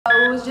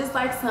was just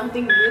like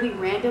something really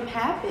random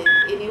happened.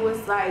 And it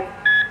was like,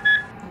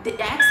 the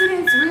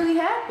accidents really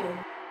happen.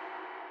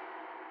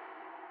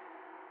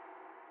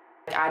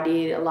 I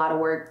did a lot of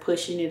work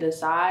pushing it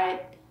aside.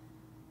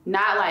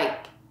 Not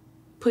like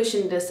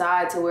pushing it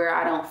aside to where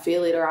I don't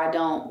feel it or I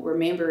don't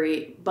remember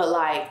it, but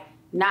like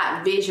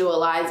not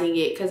visualizing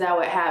it, because I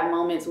would have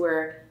moments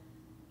where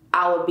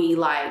I would be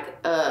like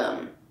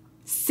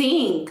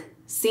seeing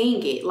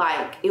it,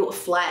 like it would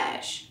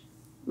flash,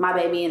 my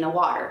baby in the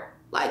water.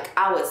 Like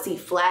I would see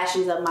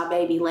flashes of my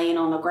baby laying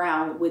on the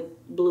ground with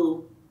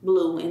blue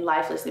and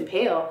lifeless and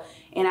pale.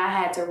 And I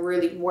had to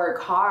really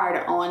work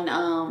hard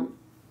on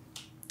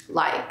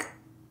like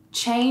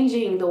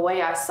changing the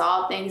way I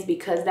saw things,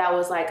 because that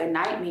was like a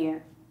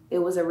nightmare. It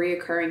was a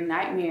reoccurring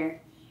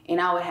nightmare, and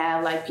I would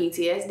have like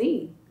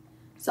PTSD.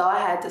 So I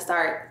had to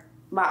start,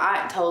 my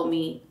aunt told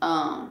me,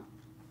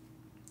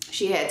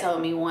 she had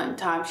told me one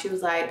time, she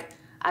was like,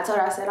 I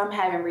said, I'm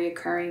having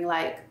reoccurring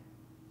like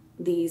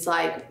these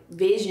like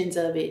visions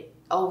of it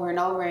over and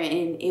over,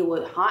 and it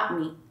would haunt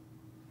me.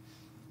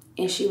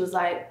 And she was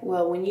like,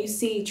 well, when you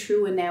see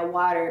True in that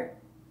water,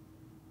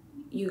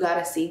 you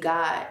gotta see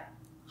God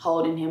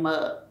holding him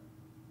up.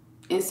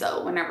 And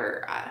so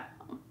whenever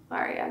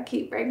I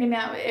keep breaking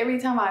down, but every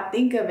time I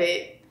think of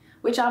it,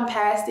 which I'm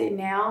past it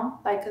now,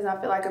 like, cause I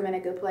feel like I'm in a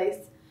good place.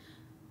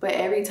 But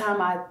every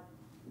time I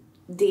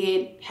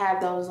did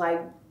have those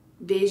like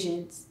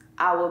visions,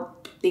 I would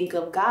think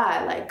of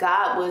God. Like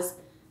God was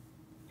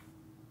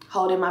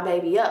holding my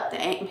baby up.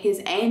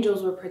 His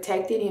angels were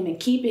protecting him and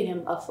keeping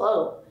him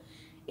afloat.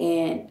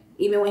 And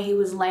even when he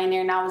was laying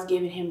there and I was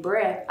giving him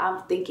breath,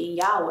 I'm thinking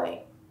Yahweh.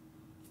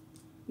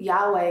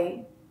 Yahweh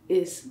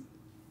is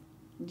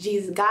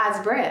Jesus,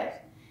 God's breath.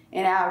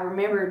 And I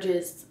remember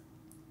just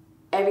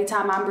every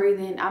time I'm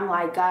breathing, I'm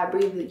like, God,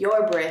 breathe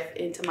your breath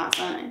into my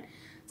son.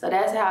 So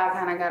that's how I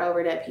kind of got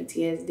over that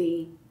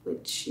PTSD,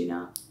 which, you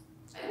know.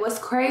 What's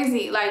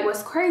crazy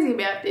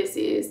about this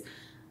is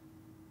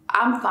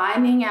I'm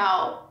finding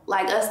out,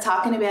 like us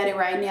talking about it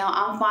right now,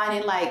 I'm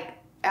finding like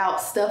out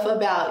stuff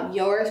about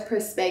your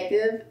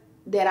perspective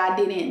that I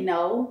didn't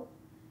know.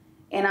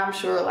 And I'm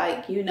sure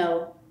like, you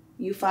know,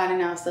 you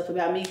finding out stuff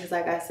about me, because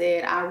like I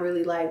said, I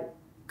really like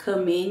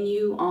commend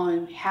you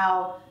on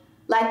how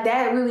like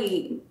that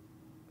really,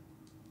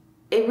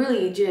 it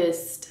really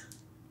just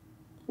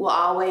will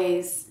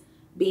always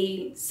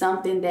be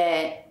something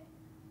that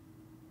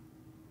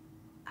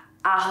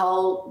I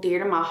hold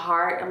dear to my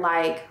heart,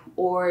 like,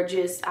 or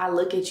just I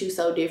look at you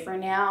so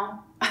different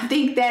now. I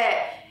think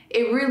that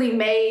it really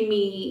made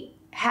me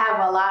have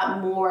a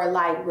lot more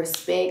like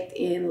respect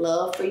and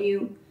love for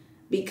you,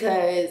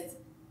 because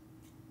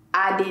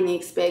I didn't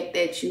expect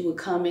that you would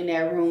come in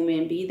that room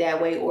and be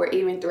that way, or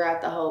even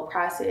throughout the whole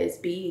process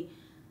be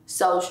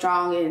so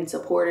strong and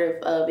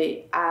supportive of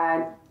it.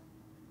 I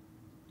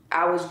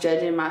was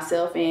judging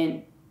myself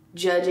and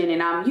judging,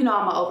 and I'm an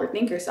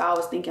overthinker, so I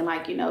was thinking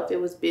like, you know, if it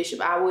was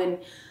Bishop, I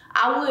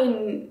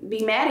wouldn't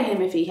be mad at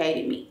him if he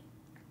hated me.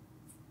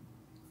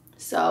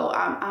 So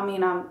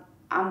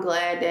I'm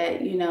glad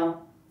that, you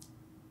know,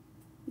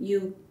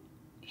 you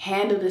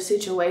handled the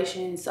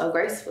situation so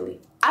gracefully.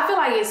 I feel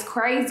like it's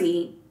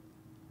crazy,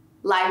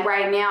 like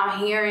right now,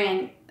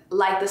 hearing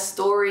like the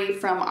story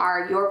from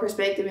your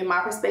perspective and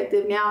my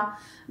perspective now,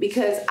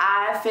 because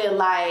I feel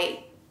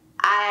like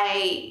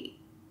I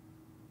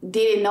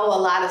didn't know a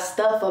lot of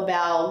stuff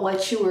about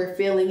what you were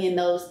feeling in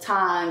those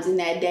times in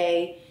that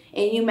day,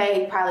 and you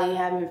may probably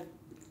haven't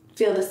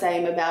feel the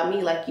same about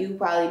me. Like you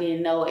probably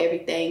didn't know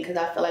everything, because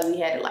I feel like we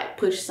had to like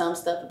push some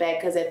stuff back,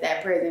 because at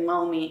that present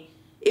moment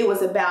it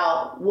was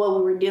about what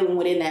we were dealing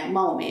with in that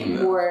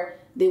moment more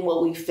than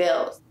what we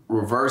felt.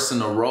 Reversing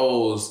the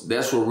roles,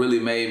 that's what really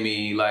made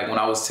me, like when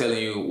I was telling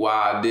you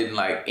why I didn't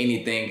like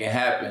anything can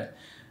happen,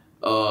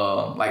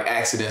 like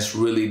accidents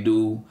really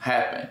do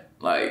happen,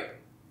 like,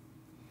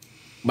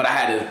 but I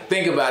had to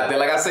think about that.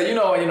 Like I said, you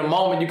know, in the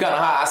moment you kind of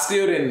high, I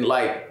still didn't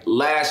like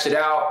lash it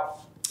out,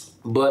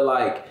 but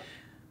like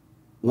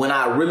when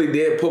I really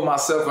did put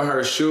myself in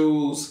her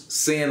shoes,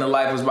 seeing the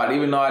lifeless body,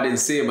 even though I didn't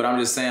see it, but I'm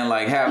just saying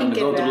like having to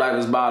go through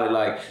lifeless body,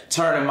 like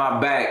turning my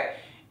back,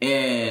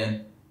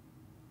 and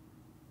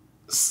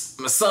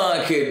my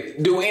son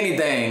could do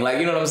anything, like,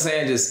 you know what I'm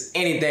saying? Just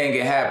anything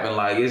can happen.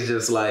 Like, it's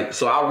just like,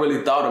 so I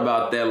really thought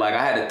about that. Like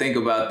I had to think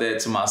about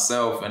that to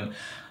myself, and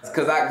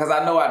cause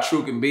I know how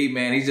True can be,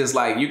 man. He's just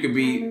like, you could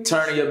be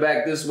turning your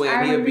back this way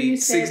and he'll be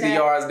 60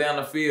 yards down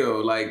the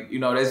field. Like, you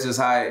know, that's just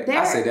how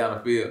I say down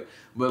the field.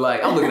 But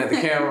like, I'm looking at the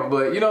camera,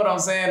 but you know what I'm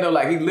saying though?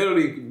 Like he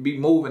literally be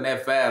moving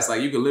that fast.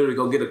 Like you could literally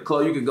go get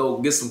you could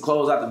go get some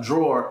clothes out the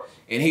drawer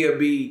and he'll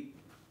be,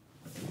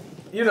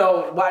 you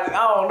know, I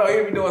don't know,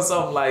 he'll be doing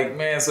something like,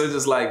 man, so it's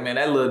just like, man,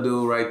 that little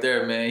dude right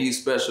there, man,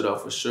 he's special though,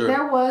 for sure.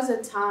 There was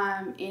a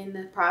time in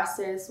the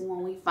process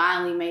when we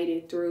finally made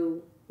it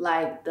through,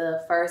 like,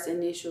 the first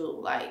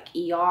initial, like,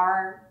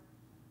 ER,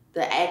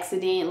 the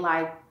accident,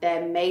 like,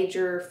 that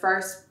major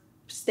first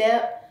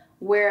step,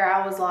 where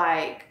I was,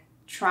 like,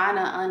 trying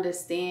to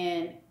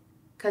understand,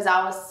 because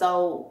I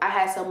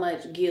had so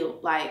much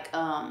guilt, like,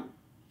 I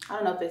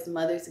don't know if it's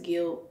mother's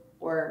guilt,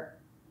 or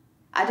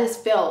I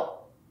just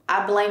felt,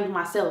 I blamed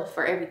myself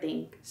for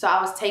everything. So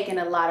I was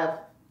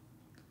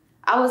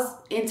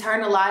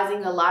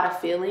internalizing a lot of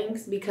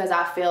feelings because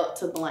I felt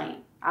to blame.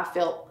 I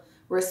felt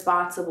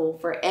responsible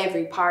for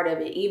every part of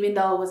it. Even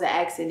though it was an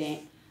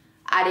accident,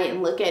 I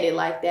didn't look at it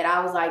like that.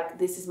 I was like,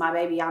 this is my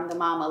baby, I'm the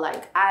mama.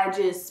 Like, I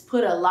just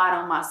put a lot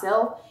on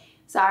myself.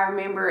 So I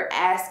remember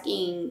I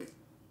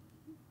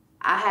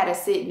had to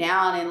sit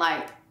down and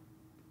like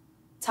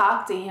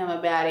talk to him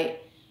about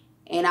it.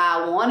 And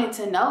I wanted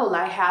to know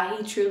like how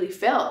he truly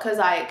felt. Cause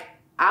like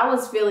I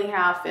was feeling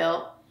how I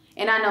felt.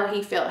 And I know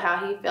he felt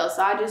how he felt.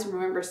 So I just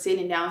remember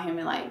sitting down with him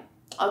and like,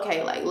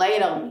 okay, like lay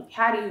it on me.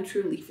 How do you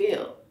truly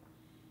feel?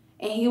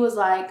 And he was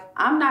like,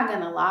 I'm not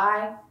gonna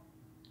lie.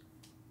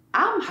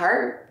 I'm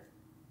hurt.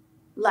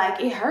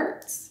 Like, it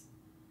hurts.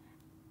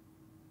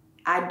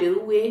 I do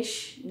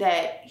wish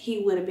that he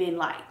would have been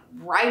like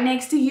right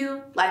next to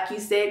you, like you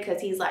said,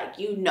 because he's like,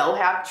 you know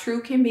how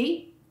true can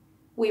be.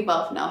 We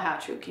both know how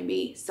true can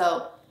be.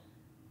 So,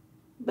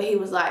 but he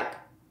was like,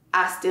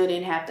 I still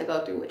didn't have to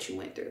go through what you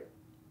went through.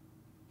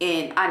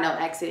 And I know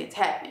accidents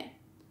happen.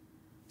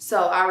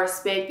 So I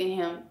respected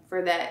him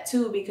for that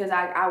too, because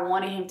I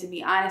wanted him to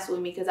be honest with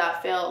me, because I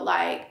felt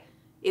like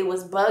it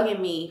was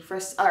bugging me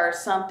or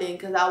something,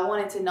 because I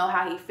wanted to know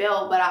how he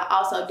felt, but I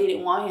also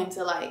didn't want him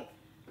to like,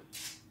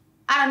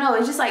 I don't know,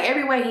 it's just like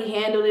every way he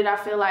handled it, I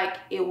feel like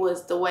it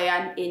was the way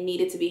it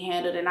needed to be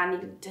handled, and I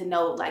needed to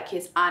know like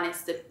his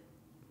honest,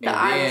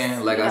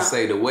 I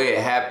say, the way it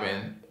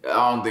happened,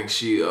 I don't think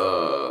she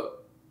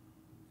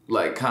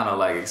like kind of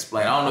like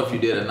explained, I don't know if you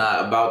did or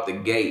not, about the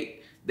gate.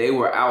 They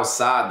were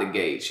outside the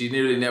gate. She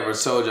really never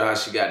told you how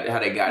they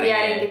got in. Yeah,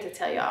 I didn't get to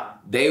tell y'all.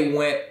 They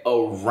went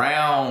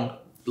around,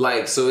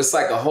 like, so it's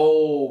like a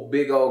whole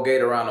big old gate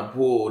around the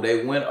pool.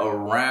 They went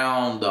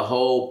around the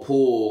whole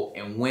pool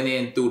and went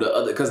in through the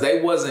other, because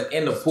they wasn't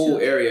in the pool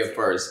area at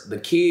first. The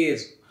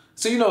kids,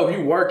 so you know, if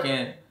you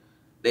working,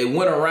 they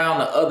went around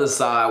the other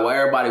side while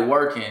everybody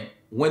working,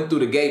 went through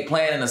the gate,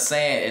 playing in the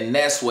sand, and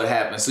that's what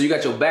happened. So you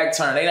got your back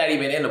turned. They not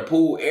even in the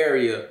pool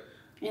area.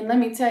 And let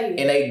me tell you.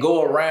 And they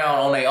go around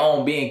on their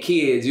own being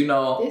kids, you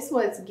know. This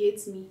what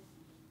gets me.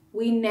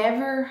 We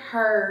never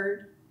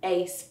heard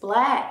a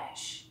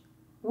splash.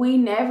 We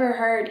never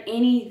heard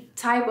any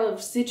type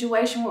of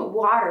situation with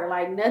water,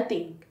 like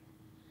nothing.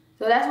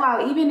 So that's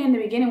why even in the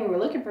beginning we were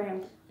looking for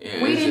him.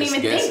 Yeah, we didn't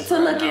even think to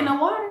look in the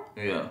water.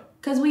 Yeah.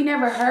 Because we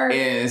never heard.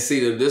 And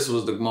see, this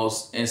was the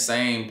most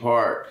insane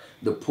part.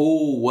 The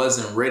pool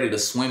wasn't ready to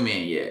swim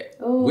in yet.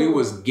 Ooh. We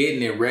was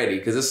getting it ready,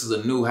 because this is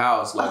a new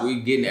house. Like,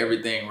 we getting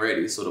everything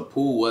ready. So the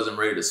pool wasn't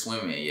ready to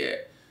swim in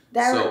yet.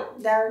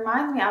 That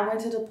reminds me, I went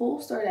to the pool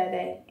store that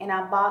day and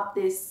I bought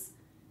this.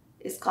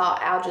 It's called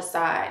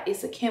algicide.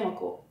 It's a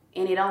chemical.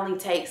 And it only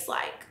takes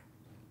like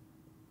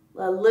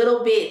a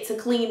little bit to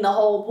clean the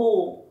whole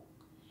pool.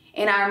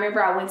 And I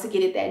remember I went to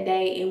get it that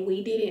day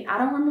and I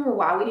don't remember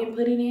why we didn't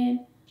put it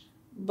in.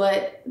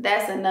 But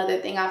that's another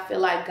thing I feel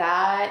like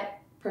God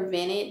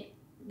prevented,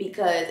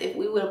 because if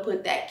we would have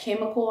put that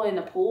chemical in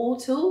the pool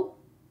too,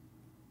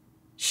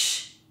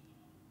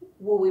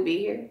 will we be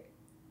here?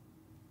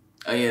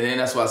 Oh yeah, then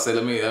that's why I said,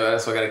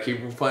 that's why I gotta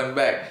keep pointing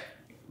back.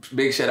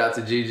 Big shout out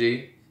to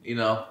Gigi, you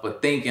know, for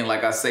thinking,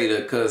 like I say,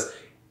 that, because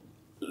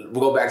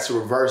we'll go back to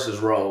reverses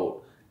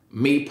road.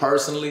 Me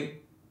personally,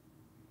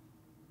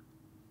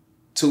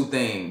 two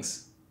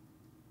things.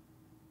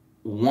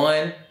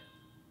 One,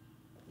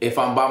 if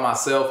I'm by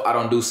myself, I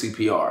don't do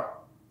CPR.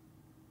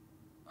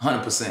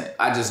 100%.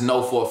 I just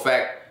know for a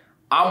fact,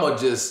 I'ma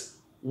just,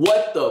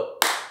 what the?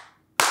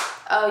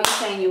 Oh, you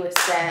saying you was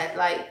sad,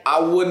 like. I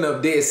wouldn't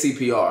have did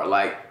CPR.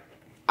 Like,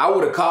 I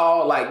would have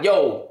called, like,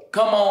 yo,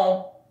 come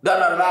on,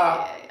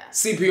 da-da-da-da. Yeah.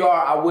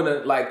 CPR, I wouldn't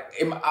have, like,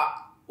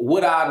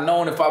 would I have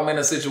known if I'm in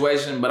a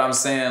situation, but I'm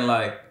saying,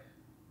 like,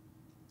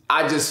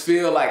 I just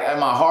feel like, in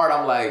my heart,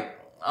 I'm like,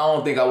 I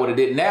don't think I would have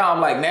did. Now,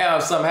 I'm like, now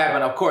if something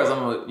happened, of course, I'm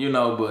gonna, you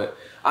know, but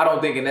I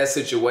don't think in that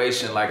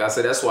situation, like I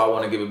said, that's why I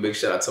want to give a big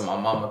shout out to my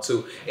mama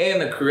too,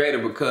 and the creator,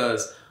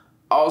 because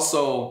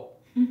also,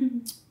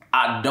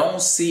 I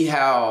don't see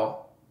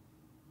how,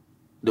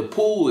 the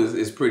pool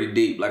is pretty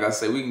deep. Like I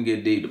said, we can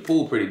get deep. The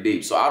pool pretty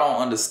deep. So I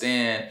don't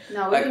understand.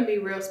 No, we can be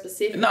real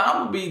specific. No,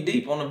 I'm going to be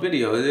deep on the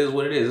video. It is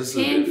what it is.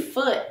 10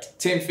 foot.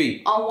 10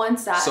 feet. On one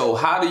side. So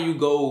how do you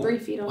go, 3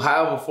 feet on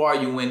however far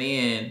you went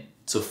in,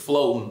 to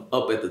floating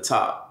up at the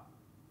top?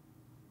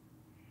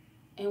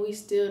 And we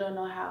still don't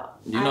know how.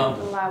 You know? I don't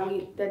know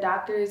why the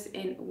doctors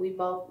and we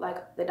both,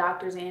 like the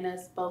doctors and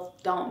us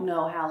both don't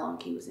know how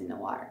long he was in the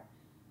water.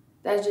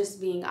 That's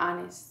just being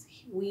honest.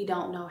 We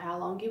don't know how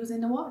long he was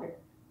in the water.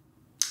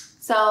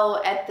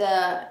 So at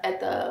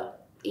the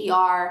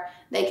ER,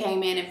 they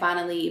came in and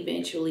finally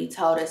eventually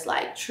told us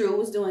like True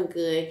was doing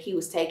good. He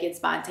was taking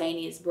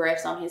spontaneous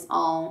breaths on his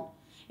own,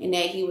 and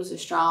that he was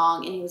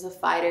strong and he was a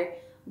fighter.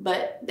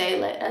 But they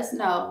let us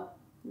know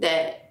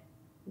that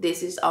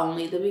this is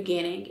only the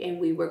beginning and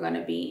we were going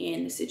to be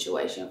in the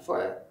situation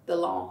for the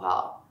long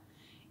haul.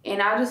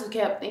 And I just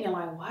kept thinking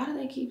like, why do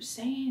they keep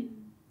saying?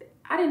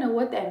 I didn't know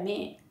what that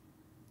meant.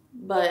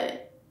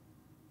 But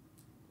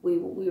we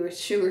were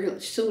sure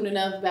soon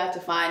enough about to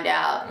find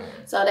out.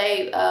 So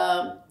they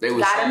were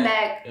got saying, him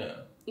back. Yeah.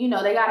 You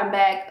know, they got him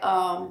back.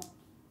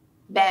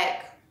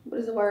 Back. What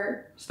is the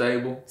word?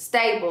 Stable.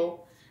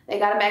 Stable. They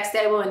got him back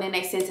stable, and then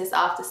they sent us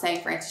off to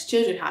St. Francis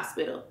Children's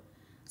Hospital.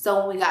 So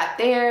when we got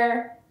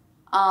there,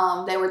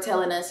 they were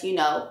telling us, you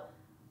know,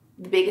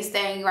 the biggest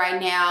thing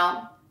right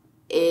now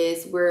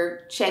is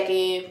we're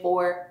checking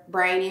for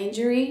brain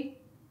injury,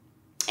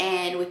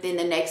 and within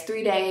the next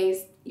 3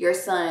 days, your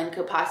son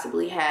could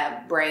possibly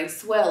have brain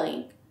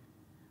swelling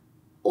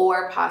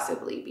or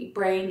possibly be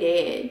brain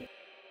dead.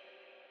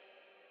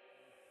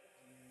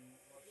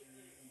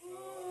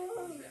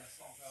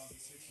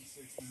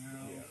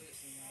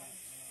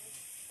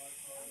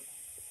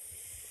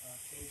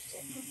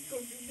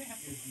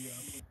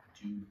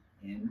 Tube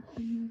in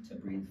to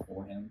breathe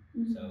for him.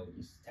 So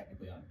he's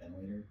technically on a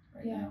ventilator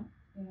right now.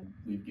 Yeah.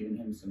 We've given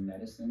him some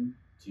medicine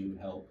to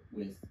help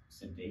with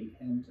sedate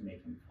him to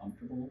make him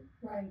comfortable.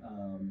 Right.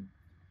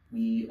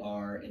 We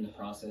are in the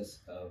process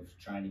of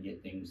trying to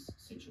get things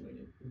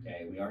situated.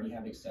 Okay, we already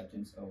have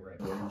acceptance over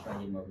it. We're gonna try to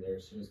get him over there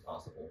as soon as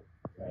possible.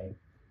 Okay.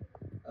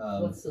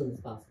 What soon as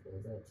possible?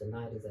 Is that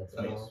tonight? Is that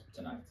tomorrow? Oh, yes,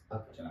 tonight.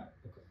 Okay. Tonight.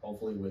 Okay.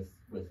 Hopefully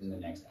within the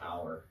next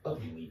hour, I'll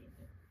be leaving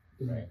him.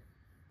 Mm-hmm. Right.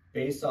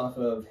 Based off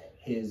of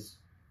his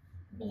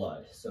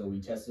blood. So we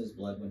tested his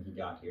blood when he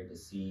got here to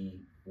see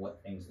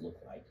what things look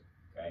like.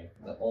 Okay.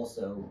 But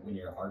also when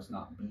your heart's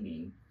not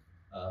beating,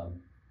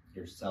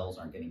 your cells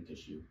aren't getting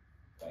tissue.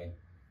 Okay.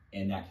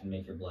 And that can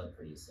make your blood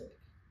pretty acidic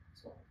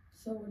as well.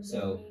 So what does So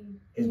that mean?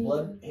 his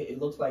blood, it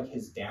looks like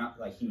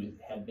he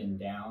had been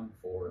down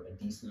for a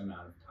decent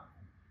amount of time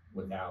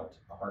without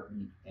a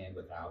heartbeat and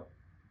without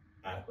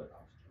adequate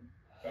oxygen.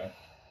 Okay.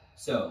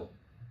 So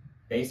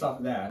based off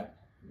of that,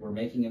 we're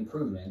making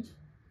improvement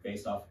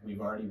based off, we've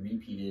already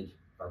repeated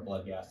our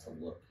blood gas to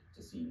look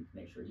to see,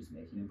 make sure he's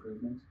making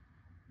improvement.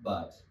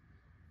 But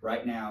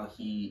right now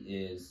he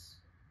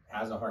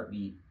has a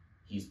heartbeat.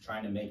 He's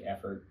trying to make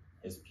effort.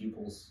 His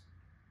pupils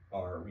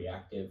are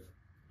reactive.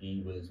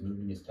 He was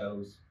moving his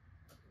toes.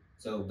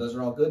 So those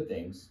are all good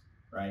things,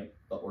 right?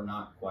 But we're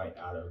not quite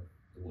out of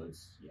the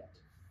woods yet,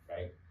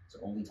 okay? So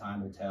only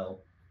time will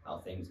tell how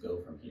things go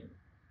from here,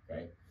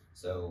 okay?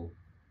 So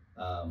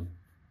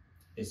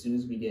as soon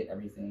as we get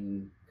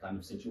everything kind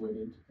of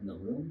situated in the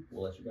room,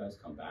 we'll let you guys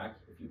come back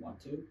if you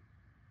want to.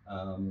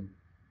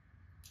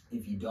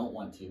 If you don't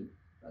want to,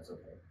 that's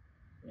okay,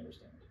 we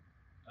understand.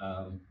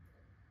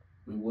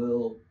 We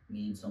will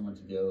need someone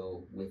to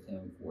go with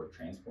him for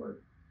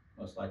transport,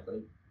 most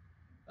likely.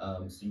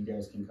 So you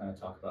guys can kind of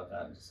talk about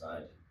that and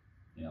decide,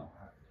 you know,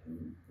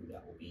 who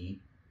that will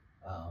be.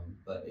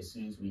 But as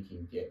soon as we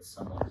can get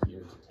someone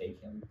here to take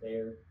him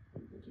there,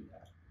 we will do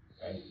that,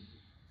 okay?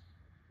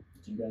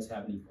 Do you guys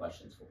have any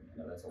questions for me? I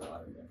know that's a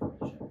lot of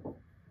information.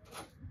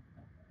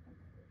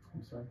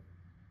 I'm sorry?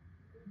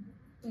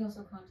 We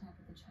also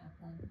contacted the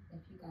chaplain if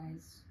you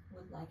guys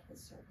would like his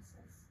services.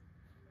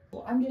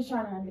 I'm just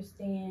trying to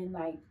understand,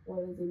 like,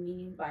 what does it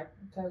mean by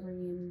recovery?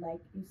 And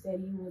like you said,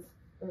 he was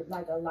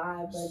like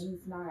alive, but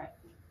he's not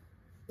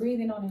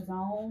breathing on his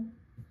own.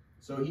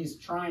 So he's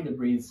trying to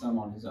breathe some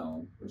on his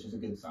own, which is a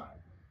good sign,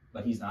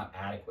 but he's not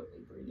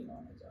adequately breathing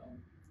on his own.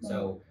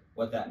 So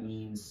what that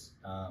means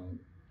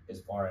as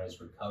far as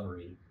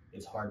recovery,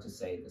 it's hard to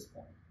say at this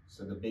point.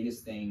 So the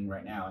biggest thing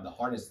right now, and the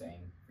hardest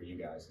thing for you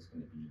guys, is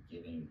going to be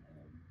giving him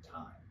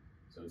time.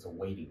 So it's a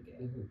waiting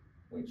game,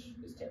 which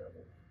is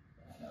terrible.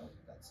 I know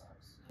that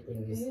sucks.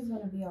 He's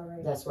gonna be all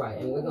right. That's right,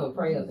 and we're gonna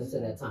pray up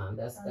until that time.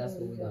 That's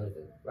what we're gonna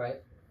do, right?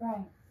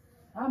 Right.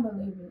 I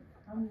believe it.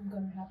 I'm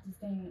gonna have to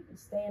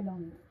stand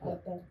on it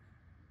like that.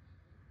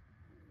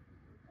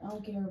 I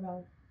don't care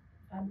about.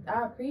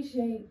 I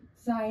appreciate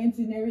science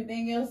and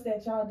everything else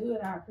that y'all do,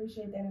 and I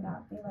appreciate that, and I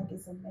feel like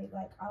it's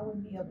like I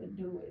wouldn't be able to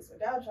do it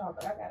without y'all,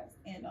 but I gotta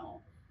stand on.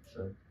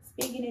 Sure.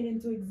 Speaking it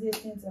into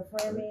existence,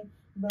 affirming,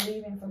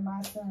 believing for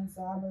my son.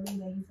 So I believe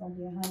that he's gonna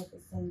be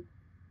 100%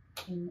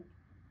 in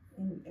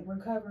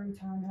recovery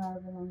time,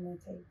 however long that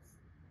takes.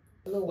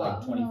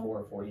 Like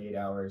 24, 48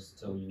 hours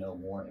till you know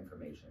more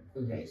information.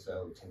 Okay,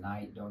 so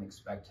tonight, don't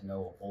expect to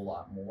know a whole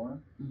lot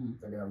more.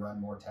 They're gonna run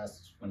more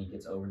tests when he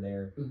gets over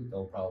there.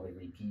 They'll probably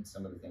repeat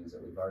some of the things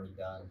that we've already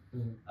done.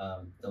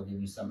 They'll give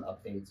you some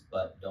updates,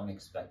 but don't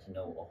expect to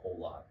know a whole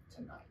lot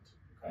tonight.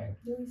 Okay.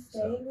 Do we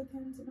stay with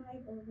him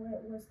tonight, or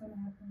what's gonna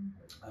happen?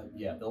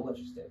 Yeah, they'll let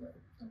you stay there.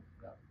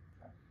 Yeah.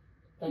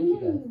 Thank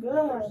you,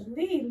 God,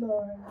 lead,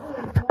 Lord.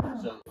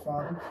 So,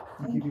 Father,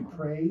 we give you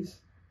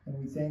praise and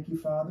we thank you,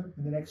 Father,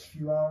 in the next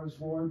few hours,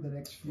 Lord, the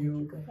next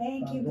few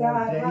Thank you,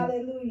 God. day.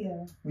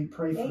 Hallelujah. We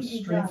pray for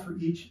strength for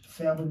each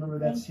family member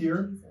that's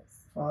here.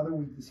 Father,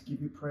 we just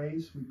give you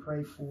praise. We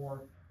pray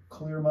for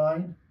clear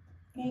mind.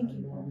 Thank you,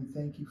 Lord. We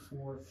thank you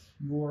for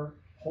your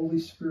Holy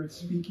Spirit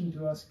speaking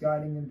to us,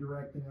 guiding and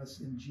directing us.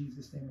 In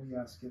Jesus' name we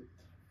ask it.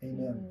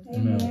 Amen.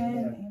 Amen.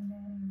 Amen.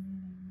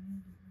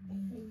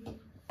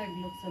 It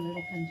looks a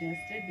little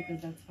congested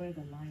because that's where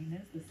the line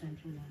is, the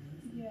central line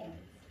is. Yeah.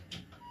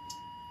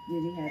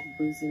 Did he have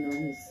bruising on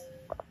his?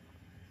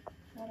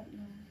 I don't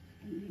know.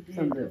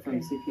 From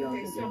the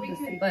CPR, So we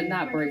can- but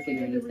not breaking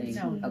anything.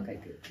 No. Okay,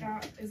 good.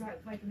 Is that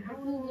like an hour?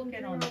 We'll look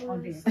at on the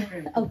X-ray.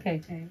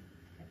 Okay. Okay.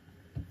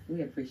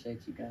 We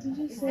appreciate you guys. You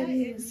just said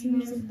he was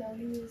seasoned though.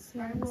 He was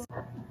I'll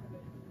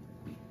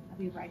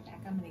be right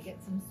back. I'm gonna get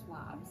some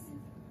swabs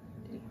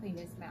to clean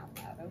his mouth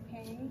out,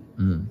 okay?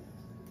 Mm.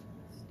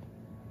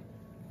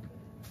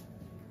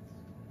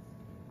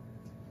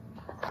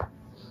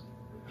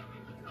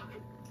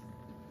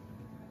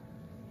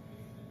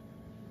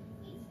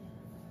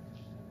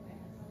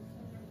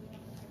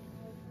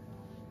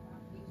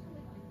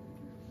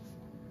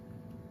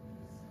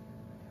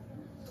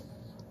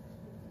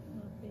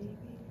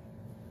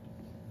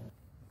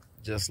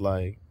 Just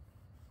like,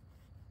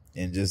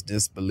 and just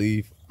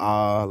disbelief,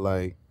 awe,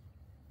 like,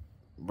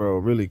 bro,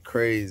 really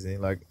crazy.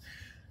 Like,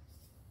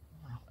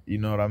 you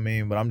know what I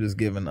mean? But I'm just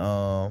giving,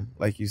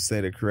 like you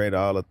say, the creator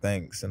all the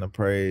thanks and the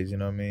praise, you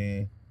know what I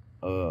mean?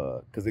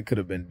 Cause it could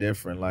have been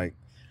different. Like,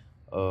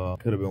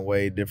 could have been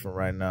way different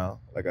right now.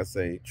 Like I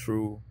say,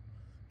 True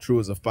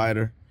is a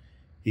fighter.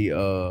 He,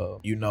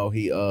 you know,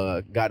 he,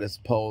 got his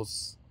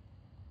pulse.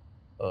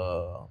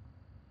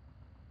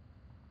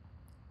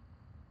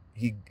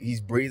 He's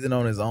breathing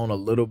on his own a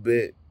little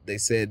bit. They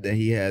said that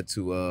he had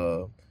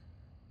to,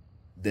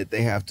 that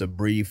they have to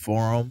breathe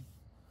for him.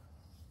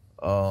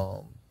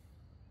 Bro,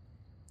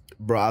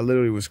 I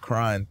literally was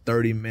crying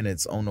 30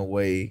 minutes on the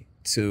way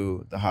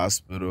to the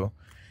hospital.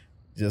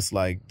 Just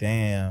like,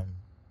 damn.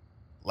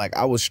 Like,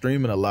 I was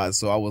streaming a lot,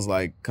 so I was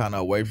like kind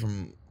of away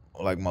from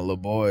like my little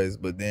boys.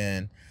 But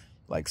then,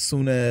 like,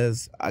 soon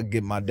as I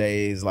get my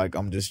days, like,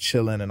 I'm just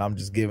chilling and I'm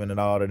just giving it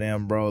all to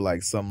them, bro.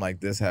 Like, something like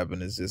this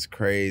happened. It's just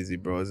crazy,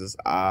 bro. It's just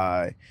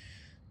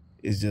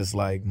it's just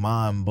like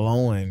mind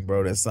blowing,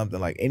 bro. That something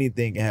like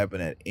anything can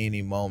happen at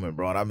any moment,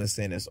 bro. And I've been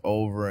saying this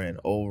over and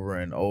over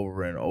and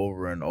over and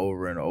over and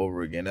over and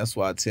over again. That's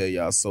why I tell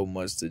y'all so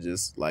much to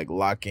just like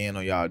lock in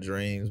on y'all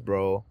dreams,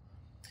 bro.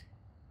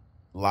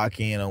 Lock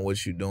in on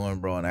what you're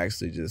doing, bro, and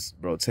actually just,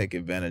 bro, take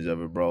advantage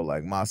of it, bro.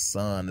 Like, my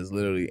son is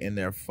literally in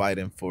there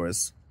fighting for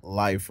his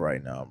life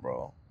right now,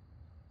 bro.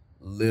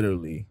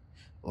 Literally.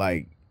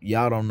 Like,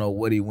 y'all don't know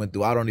what he went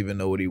through. I don't even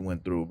know what he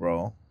went through,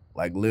 bro.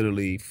 Like,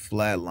 literally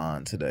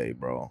flatline today,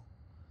 bro.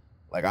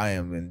 Like, I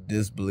am in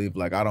disbelief.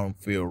 Like, I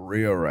don't feel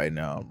real right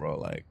now, bro.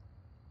 Like,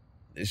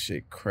 this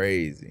shit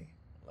crazy.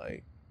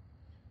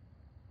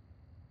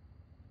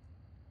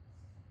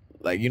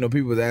 Like, you know,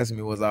 people was asking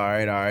me, was all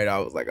right? I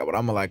was like, but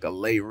I'm like a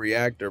late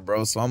reactor,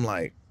 bro. So I'm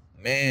like,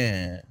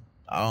 man,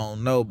 I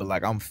don't know. But,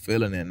 like, I'm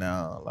feeling it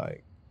now.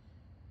 Like,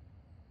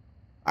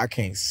 I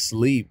can't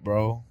sleep,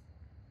 bro.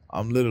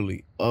 I'm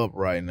literally up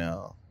right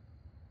now.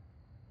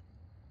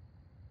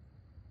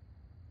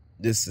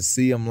 Just to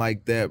see him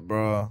like that,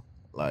 bro.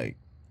 Like,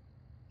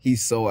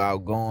 he's so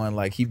outgoing.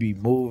 Like, he be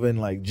moving,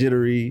 like,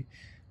 jittery.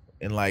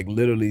 And, like,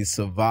 literally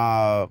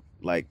survive.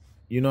 Like,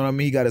 you know what I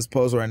mean? He got his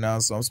post right now,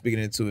 so I'm speaking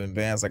into in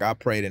advance. Like, I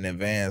prayed in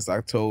advance.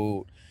 I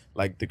told,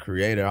 like, the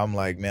creator, I'm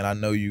like, man, I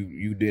know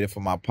you did it for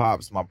my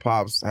pops. My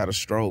pops had a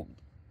stroke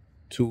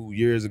 2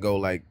 years ago,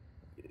 like,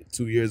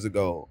 2 years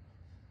ago.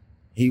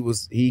 He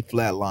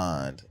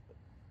flatlined.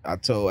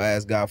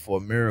 Asked God for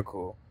a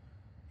miracle.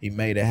 He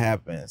made it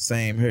happen.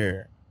 Same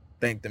here.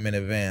 Thank them in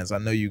advance. I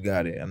know you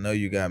got it. I know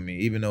you got me.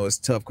 Even though it's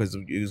tough because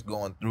you was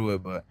going through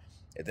it, but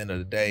at the end of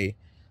the day,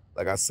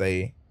 like I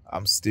say,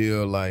 I'm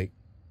still, like,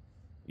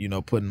 you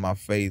know, putting my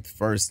faith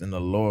first in the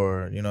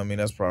Lord. You know what I mean?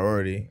 That's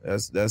priority.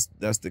 That's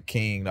the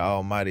King, the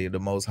Almighty, the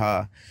Most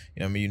High.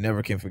 You know what I mean? You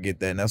never can forget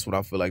that. And that's what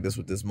I feel like that's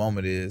what this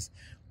moment is.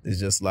 It's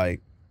just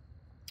like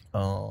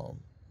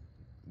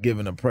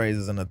giving the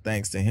praises and the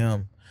thanks to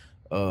him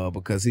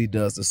because he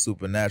does the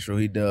supernatural.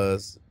 He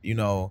does, you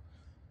know,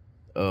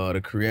 the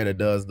creator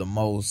does the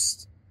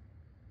most,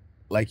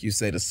 like you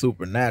say, the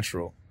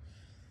supernatural.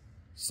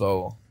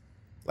 So,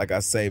 like I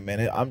say,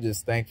 man, I'm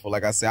just thankful.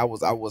 Like I say, I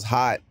was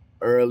hot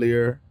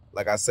earlier,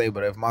 like I say,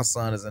 but if my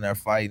son is in there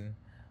fighting,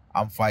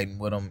 I'm fighting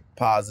with him,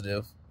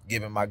 positive,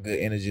 giving my good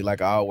energy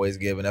like I always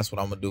give, and that's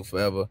what I'm gonna do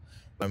forever.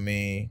 I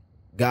mean,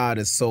 God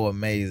is so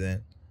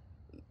amazing.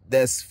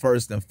 That's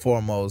first and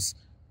foremost.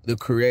 The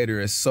creator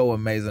is so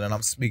amazing, and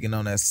I'm speaking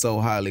on that so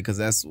highly because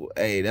that's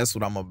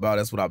what I'm about.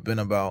 That's what I've been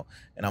about,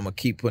 and I'm gonna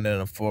keep putting it in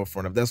the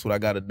forefront. If that's what I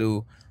gotta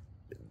do,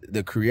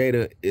 the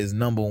creator is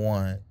number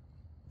one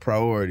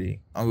priority.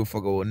 I don't give a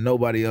fuck what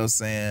nobody else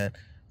saying.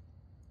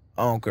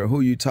 I don't care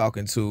who you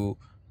talking to.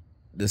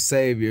 The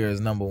Savior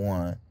is number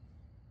one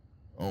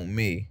on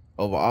me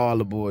over all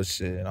the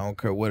bullshit. I don't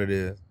care what it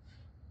is.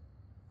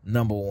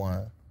 Number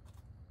one.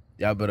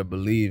 Y'all better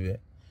believe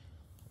it.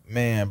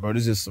 Man, bro,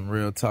 this is some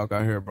real talk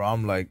out here, bro.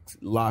 I'm like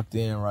locked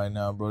in right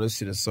now, bro. This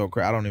shit is so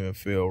crazy. I don't even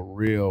feel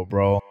real,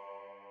 bro.